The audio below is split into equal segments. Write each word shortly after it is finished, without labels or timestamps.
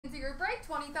your break,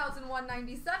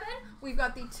 20,197. We've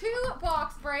got the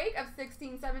 2-box break of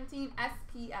 1617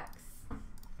 SPX.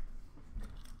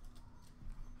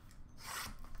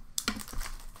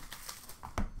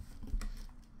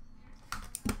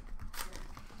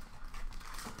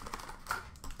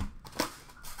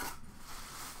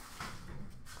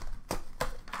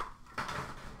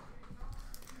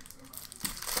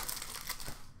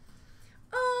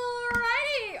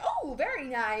 Very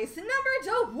nice. Number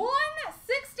to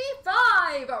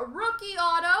 165. Rookie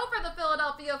auto for the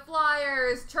Philadelphia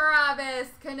Flyers, Travis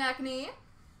Konechny.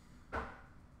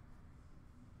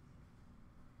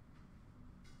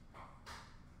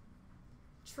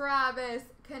 Travis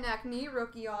Konechny,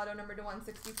 rookie auto number to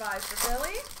 165 for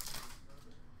Philly.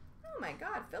 Oh my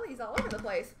God, Philly's all over the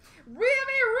place. We have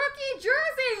a rookie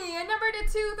jersey, and number to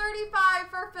 235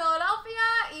 for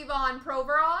Philadelphia, Ivan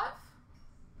Provorov.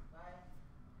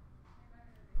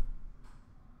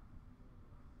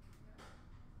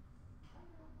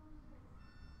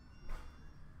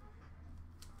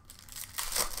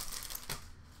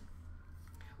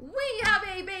 We have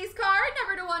a base card,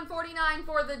 number to 149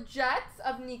 for the Jets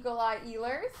of Nikolai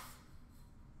Ehlers.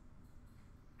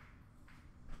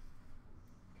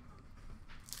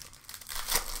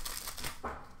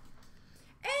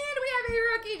 And we have a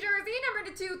rookie jersey, number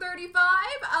to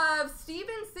 235 of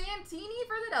Steven Santini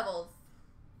for the Devils.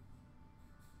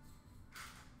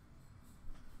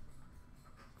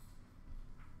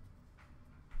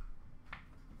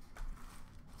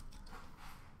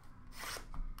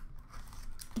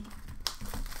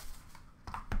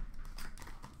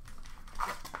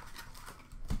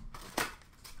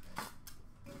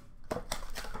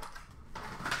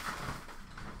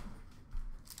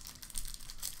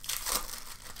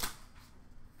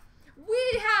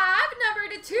 We have number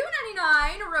to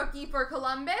 299, rookie for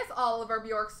Columbus, Oliver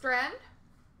Bjorkstrand.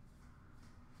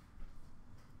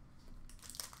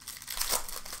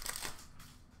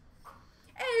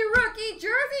 A rookie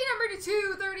jersey, number to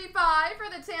 235 for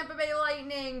the Tampa Bay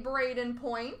Lightning, Braden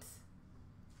Point.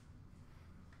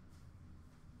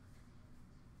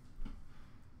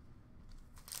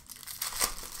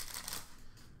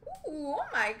 Ooh, oh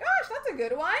my gosh, that's a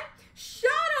good one.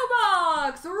 Shadow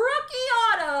Box, rookie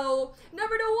auto,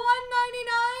 number to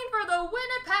 199 for the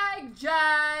Winnipeg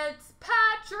Jets,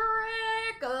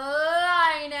 Patrick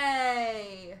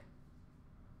Laine.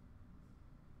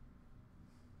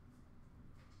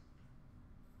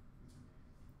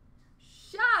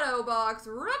 Shadow Box,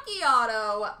 rookie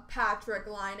auto, Patrick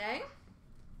Laine.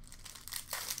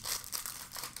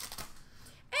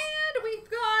 And we've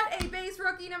got a base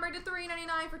rookie number to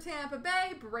 399 for Tampa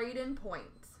Bay, Braden Point.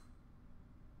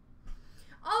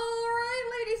 All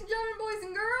right, ladies and gentlemen, boys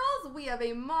and girls, we have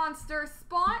a monster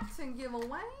spot to give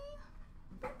away.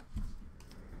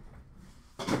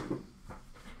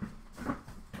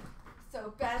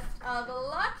 So best of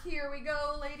luck. Here we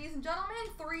go, ladies and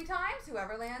gentlemen. 3 times.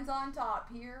 Whoever lands on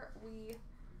top. Here we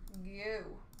go.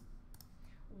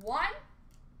 1,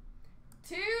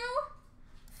 2,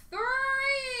 3.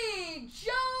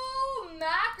 Joe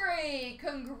Macri.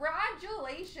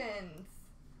 Congratulations.